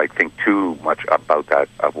 And if I think too much about that,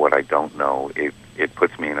 of what I don't know, it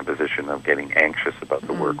puts me in a position of getting anxious about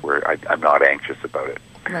the work where I'm not anxious about it.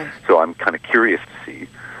 Right. So I'm kind of curious to see,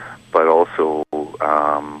 but also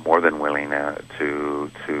more than willing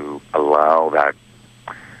to allow that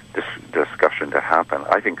discussion to happen.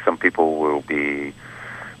 I think some people will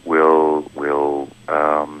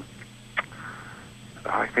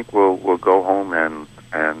go home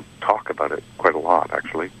and talk about it quite a lot,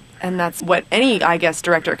 actually. And that's what any, I guess,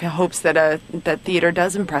 director hopes that that theater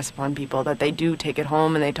does impress upon people, that they do take it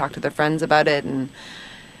home and they talk to their friends about it, and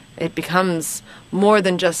it becomes more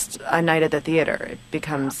than just a night at the theater. It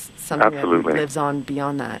becomes something that lives on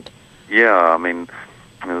beyond that. Yeah, I mean,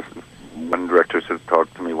 one director sort of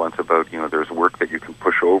talked to me once about, there's work that you can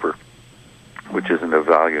push over, which isn't of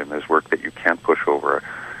value, and there's work that you can't push over.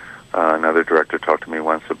 Another director talked to me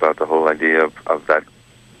once about the whole idea of that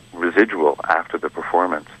residual after the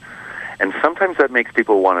performance. And sometimes that makes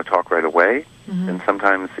people want to talk right away, and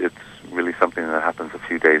sometimes it's really something that happens a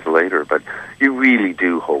few days later. But you really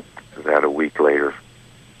do hope that a week later,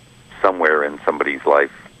 somewhere in somebody's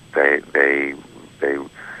life, they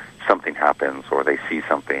something happens, or they see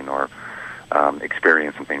something, or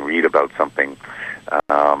experience something, read about something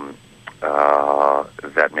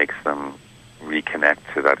that makes them reconnect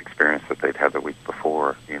to that experience that they'd had the week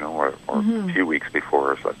before, or a few weeks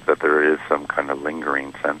before, so that there is some kind of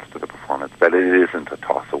lingering sense to the performance, that it isn't a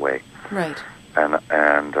toss away. Right. And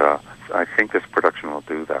I think this production will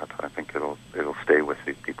do that. I think it'll stay with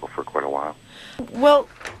these people for quite a while. Well,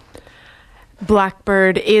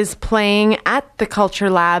 Blackbird is playing at the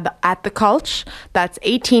Culture Lab at the Culch. That's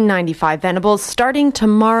 1895 Venables, starting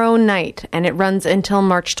tomorrow night, and it runs until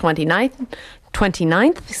March 29th.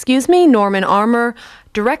 Norman Armour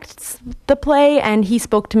directs the play, and he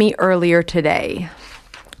spoke to me earlier today.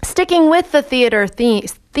 Sticking with the theater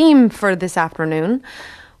theme for this afternoon,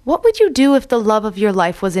 what would you do if the love of your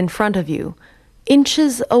life was in front of you,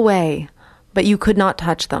 inches away, but you could not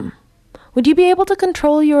touch them? Would you be able to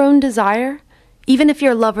control your own desire, even if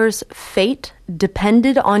your lover's fate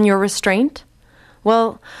depended on your restraint?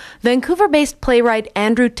 Well, Vancouver-based playwright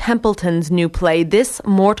Andrew Templeton's new play, This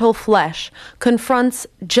Mortal Flesh, confronts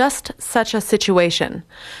just such a situation.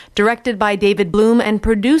 Directed by David Bloom and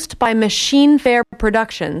produced by Machine Fair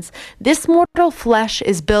Productions, This Mortal Flesh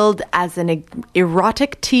is billed as an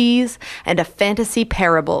erotic tease and a fantasy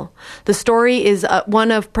parable. The story is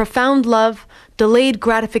one of profound love, delayed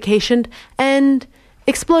gratification, and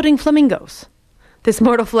exploding flamingos. This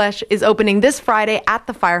Mortal Flesh is opening this Friday at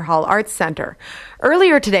the Fire Hall Arts Centre.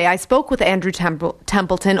 Earlier today, I spoke with Andrew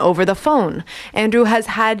Templeton over the phone. Andrew has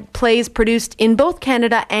had plays produced in both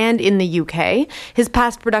Canada and in the UK. His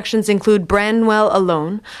past productions include Branwell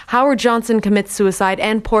Alone, Howard Johnson Commits Suicide,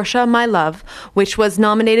 and Portia, My Love, which was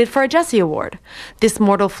nominated for a Jessie Award. This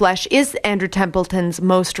Mortal Flesh is Andrew Templeton's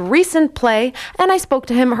most recent play, and I spoke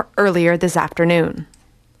to him earlier this afternoon.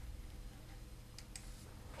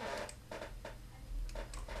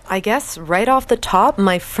 I guess right off the top,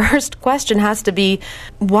 my first question has to be,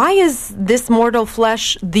 why is This Mortal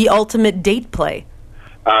Flesh the ultimate date play?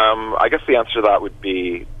 I guess the answer to that would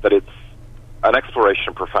be that it's an exploration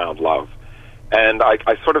of profound love. And I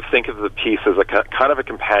sort of think of the piece as a kind of a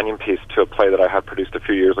companion piece to a play that I had produced a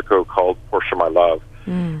few years ago called Portia, My Love.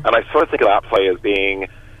 And I sort of think of that play as being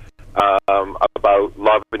about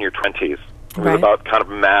love in your 20s. It was about kind of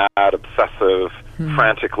mad, obsessive,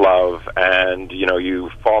 frantic love, and, you know,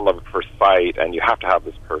 you fall in love at first sight, and you have to have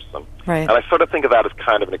this person. Right. And I sort of think of that as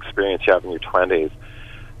kind of an experience you have in your 20s.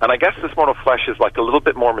 And I guess This Mortal Flesh is like a little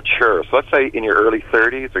bit more mature. So let's say in your early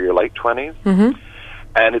 30s or your late 20s.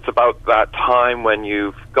 And it's about that time when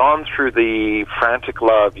you've gone through the frantic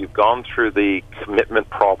love, you've gone through the commitment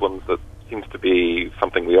problems that seems to be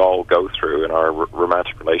something we all go through in our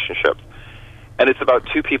romantic relationships. And it's about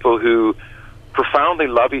two people who profoundly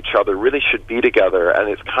love each other, really should be together, and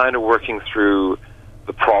it's kind of working through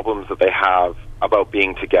the problems that they have about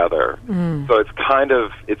being together. So it's kind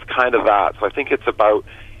of that. So I think it's about,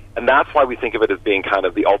 and that's why we think of it as being kind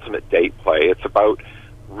of the ultimate date play. It's about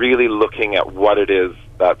really looking at what it is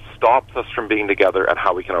that stops us from being together and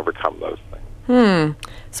how we can overcome those things.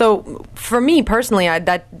 So for me personally,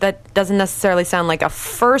 that doesn't necessarily sound like a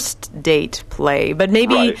first date play, but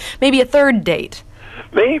maybe a third date.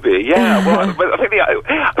 Maybe, yeah. Well, but I think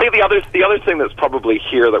the other thing that's probably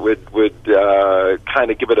here that would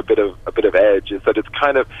kind of give it a bit of edge is that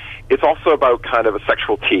it's also about kind of a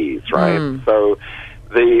sexual tease, right? So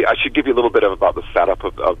I should give you a little bit about the setup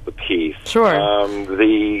of the piece. Sure.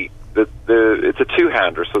 It's a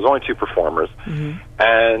two-hander, so there's only two performers,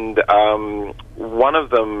 and one of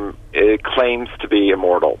them claims to be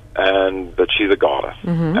immortal and that she's a goddess,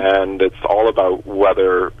 and it's all about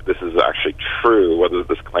whether this is actually true, whether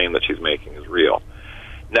this claim that she's making is real.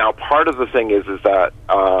 Now, part of the thing is that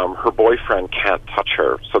her boyfriend can't touch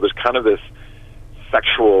her, so there's kind of this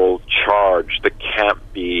sexual charge that can't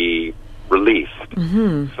be released.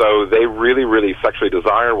 So they really, really sexually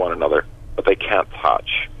desire one another, but they can't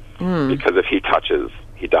touch. Because if he touches,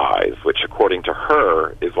 he dies, which according to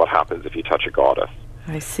her is what happens if you touch a goddess.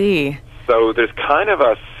 I see. So there's kind of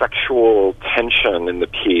a sexual tension in the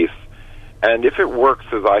piece, and if it works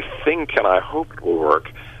as I think and I hope it will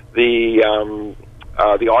work, the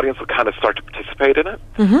audience will kind of start to participate in it.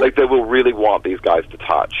 Like they will really want these guys to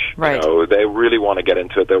touch. Right. You know, they really want to get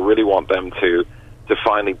into it. They really want them to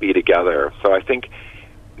finally be together. So I think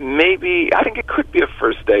it could be a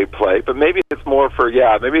first date play, but maybe it's more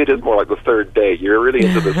maybe it is more like the third date. You're really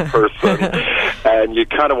into this person, and you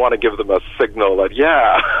kind of want to give them a signal that,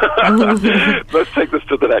 let's take this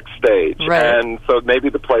to the next stage. Right. And so maybe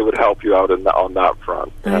the play would help you out on that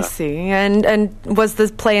front. Yeah. I see. And was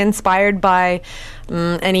this play inspired by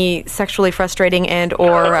any sexually frustrating and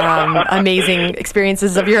or amazing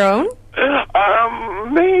experiences of your own?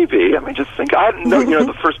 Maybe. I mean, just think. I didn't know you're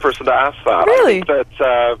the first person to ask that. Really? I think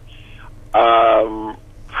that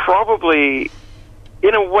probably,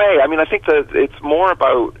 in a way. I mean, I think that it's more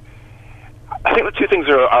about. I think the two things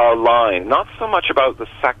are aligned. Not so much about the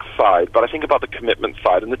sex side, but I think about the commitment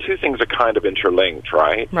side, and the two things are kind of interlinked,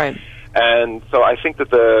 right? Right. And so I think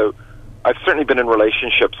that I've certainly been in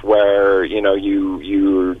relationships where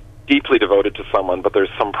you're deeply devoted to someone, but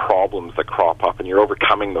there's some problems that crop up, and you're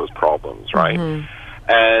overcoming those problems, right?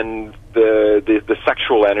 And the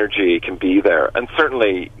sexual energy can be there, and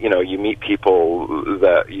certainly, you meet people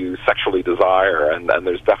that you sexually desire, and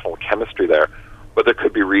there's definitely chemistry there. But there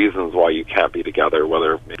could be reasons why you can't be together,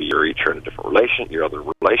 whether maybe you're each in a different your other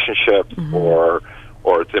relationships, or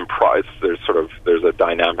it's implied. There's a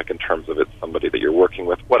dynamic in terms of it's somebody that you're working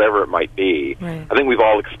with, whatever it might be. Right. I think we've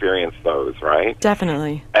all experienced those, right?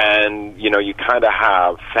 Definitely. And you kind of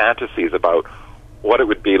have fantasies about what it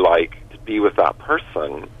would be like to be with that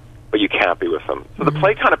person, but you can't be with them. So the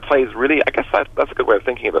play kind of plays really. I guess that's a good way of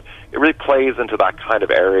thinking of it. It really plays into that kind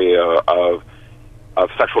of area of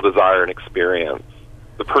sexual desire and experience.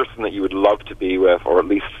 The person that you would love to be with, or at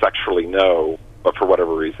least sexually know, but for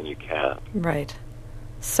whatever reason you can't. Right.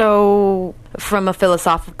 So, from a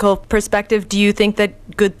philosophical perspective, do you think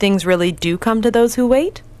that good things really do come to those who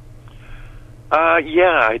wait?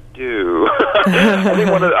 Yeah, I do. I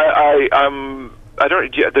think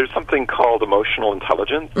there's something called emotional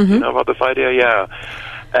intelligence. Do you know about this idea? Yeah.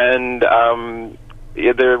 And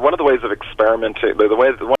they're one of the ways of experimenting.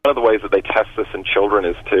 One of the ways that they test this in children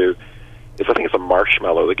is I think it's a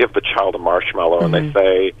marshmallow. They give the child a marshmallow and they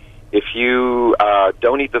say, if you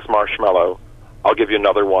don't eat this marshmallow, I'll give you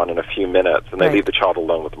another one in a few minutes. And they leave the child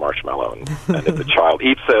alone with the marshmallow. And if the child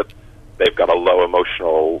eats it, they've got a low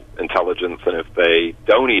emotional intelligence. And if they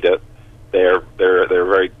don't eat it, they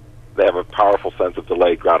have a powerful sense of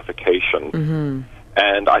delayed gratification.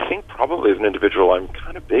 And I think probably as an individual, I'm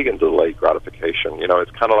kind of big into delayed gratification. You know,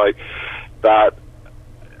 it's kind of like that.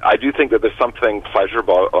 I do think that there's something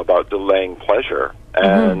pleasurable about delaying pleasure.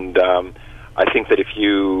 And I think that if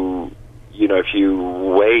you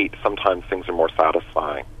wait, sometimes things are more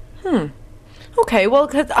satisfying. Okay, well,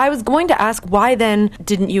 'cause I was going to ask, why then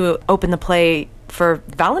didn't you open the play for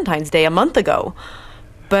Valentine's Day a month ago?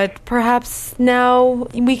 But perhaps now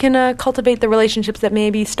we can cultivate the relationships that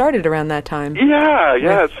maybe started around that time.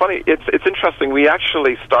 Yeah, it's funny. It's interesting. We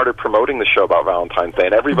actually started promoting the show about Valentine's Day,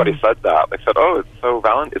 and everybody said that. They said, "Oh,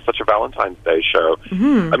 it's such a Valentine's Day show."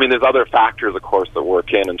 I mean, there's other factors, of course, that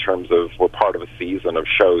work in terms of we're part of a season of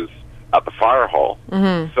shows at the Fire Hall,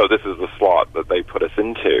 so this is the slot that they put us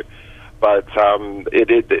into. But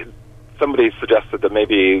somebody suggested that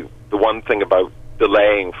maybe the one thing about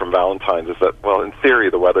delaying from Valentine's is that, well, in theory,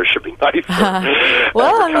 the weather should be nicer.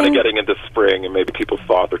 Well, we're kind of getting into spring, and maybe people's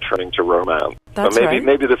thoughts are turning to romance. That's so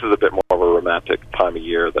maybe this is a bit more of a romantic time of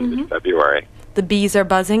year than mid-February. The bees are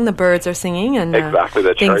buzzing, the birds are singing, and exactly,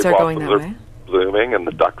 the cherry things are going that blossoms way. are blooming, and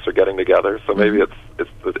the ducks are getting together. So maybe it's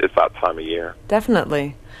that time of year.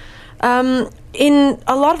 Definitely. In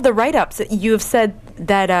a lot of the write-ups, you have said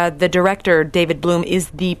that the director, David Bloom,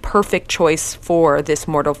 is the perfect choice for this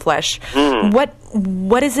Mortal Flesh.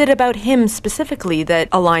 What is it about him specifically that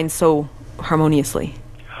aligns so harmoniously?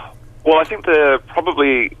 Well, I think there's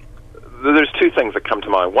two things that come to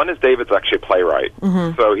mind. One is David's actually a playwright,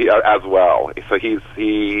 so as well. So he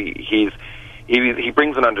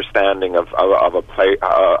brings an understanding of a play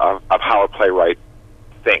of how a playwright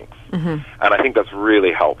thinks. And I think that's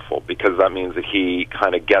really helpful because that means that he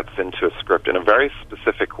kind of gets into a script in a very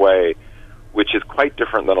specific way, which is quite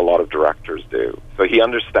different than a lot of directors do. So he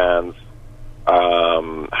understands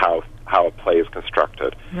how a play is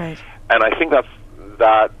constructed. Right. And I think that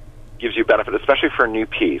gives you benefit, especially for a new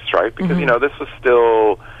piece, right? Because, this was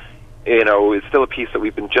still, it's still a piece that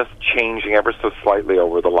we've been just changing ever so slightly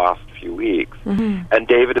over the last few weeks. And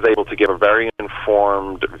David is able to give a very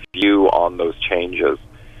informed view on those changes.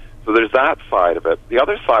 So there's that side of it. The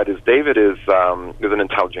other side is David is an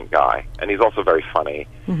intelligent guy, and he's also very funny.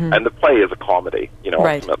 And the play is a comedy,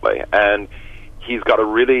 ultimately. And he's got a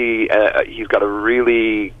really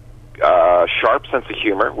sharp sense of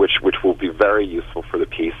humor, which will be very useful for the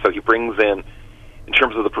piece. So he brings in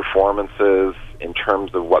terms of the performances, in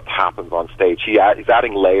terms of what happens on stage, he's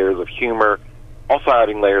adding layers of humor, also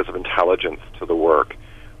adding layers of intelligence to the work,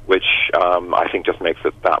 which I think just makes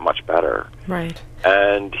it that much better. Right.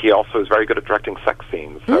 And he also is very good at directing sex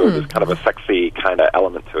scenes, so there's kind of a sexy kind of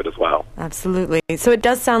element to it as well. Absolutely. So it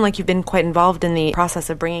does sound like you've been quite involved in the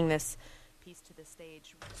process of bringing this piece to the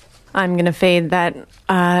stage. I'm going to fade that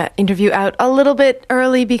interview out a little bit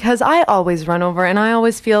early because I always run over and I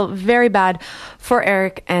always feel very bad for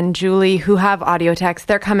Eric and Julie who have audio text.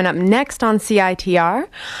 They're coming up next on CITR.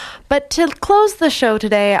 But to close the show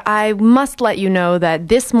today, I must let you know that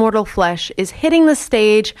This Mortal Flesh is hitting the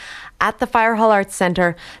stage at the Fire Hall Arts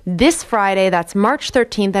Center this Friday. That's March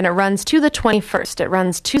 13th, and it runs to the 21st. It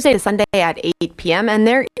runs Tuesday to Sunday at 8 p.m., and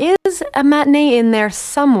there is a matinee in there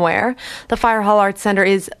somewhere. The Fire Hall Arts Center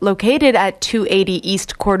is located at 280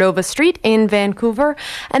 East Cordova Street in Vancouver,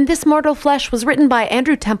 and This Mortal Flesh was written by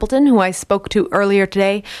Andrew Templeton, who I spoke to earlier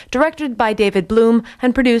today, directed by David Bloom,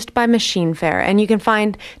 and produced by Machine Fair. And you can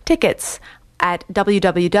find tickets at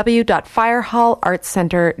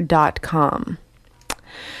www.firehallartscenter.com.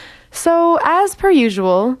 So, as per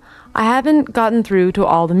usual, I haven't gotten through to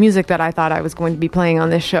all the music that I thought I was going to be playing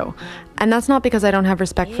on this show. And that's not because I don't have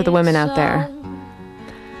respect for the women out there.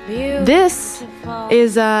 This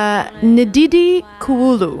is Ndidi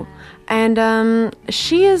Kuulu. And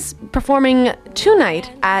she is performing tonight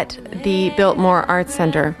at the Biltmore Arts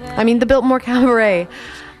Center. The Biltmore Cabaret.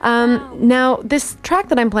 Now, this track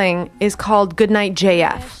that I'm playing is called Goodnight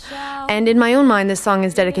JF. And in my own mind, this song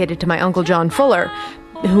is dedicated to my Uncle John Fuller,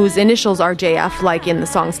 whose initials are JF, like in the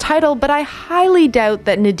song's title, but I highly doubt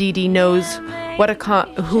that Ndidi knows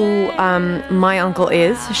who my uncle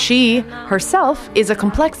is. She herself is a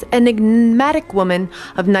complex, enigmatic woman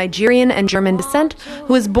of Nigerian and German descent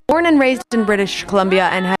who was born and raised in British Columbia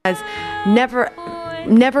and has never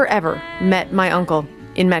never ever met my uncle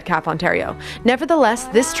in Metcalfe, Ontario. Nevertheless,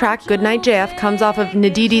 this track, Goodnight JF, comes off of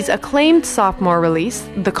Ndidi's acclaimed sophomore release,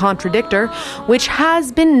 The Contradictor, which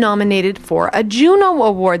has been nominated for a Juno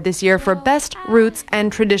Award this year for Best Roots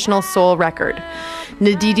and Traditional Soul Record.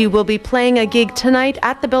 Ndidi will be playing a gig tonight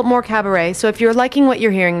at the Biltmore Cabaret, so if you're liking what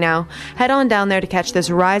you're hearing now, head on down there to catch this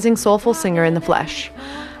rising soulful singer in the flesh.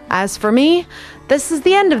 As for me, this is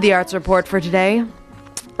the end of the Arts Report for today.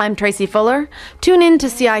 I'm Tracy Fuller. Tune in to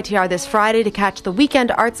CITR this Friday to catch the Weekend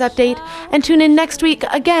Arts Update, and tune in next week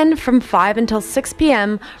again from 5 until 6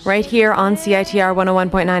 p.m. right here on CITR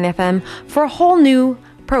 101.9 FM for a whole new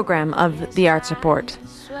program of the Arts Report.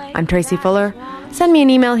 I'm Tracy Fuller. Send me an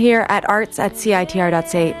email here at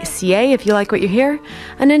arts@citr.ca if you like what you hear.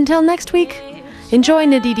 And until next week, enjoy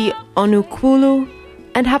Ndidi Onukulu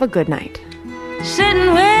and have a good night.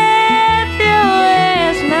 Sitting with you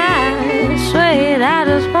is my sweet. I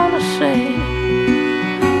just wanna sit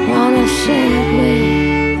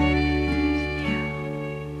with you.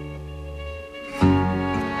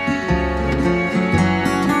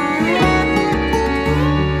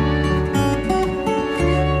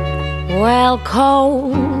 Well,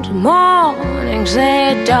 cold mornings,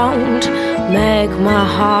 they don't make my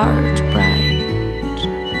heart bright.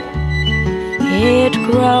 It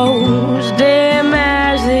grows dim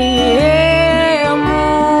as the air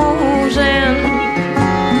moves in.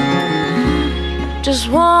 Just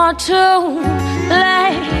want to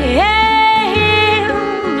lay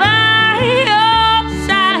by your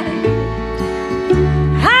side.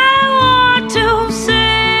 I want to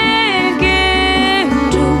sink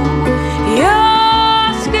into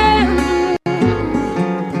your skin,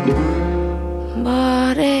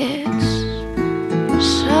 but it's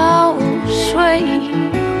so sweet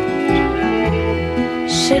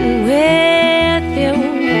sitting with you.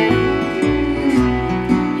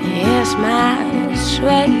 Yes, my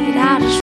sweet, I just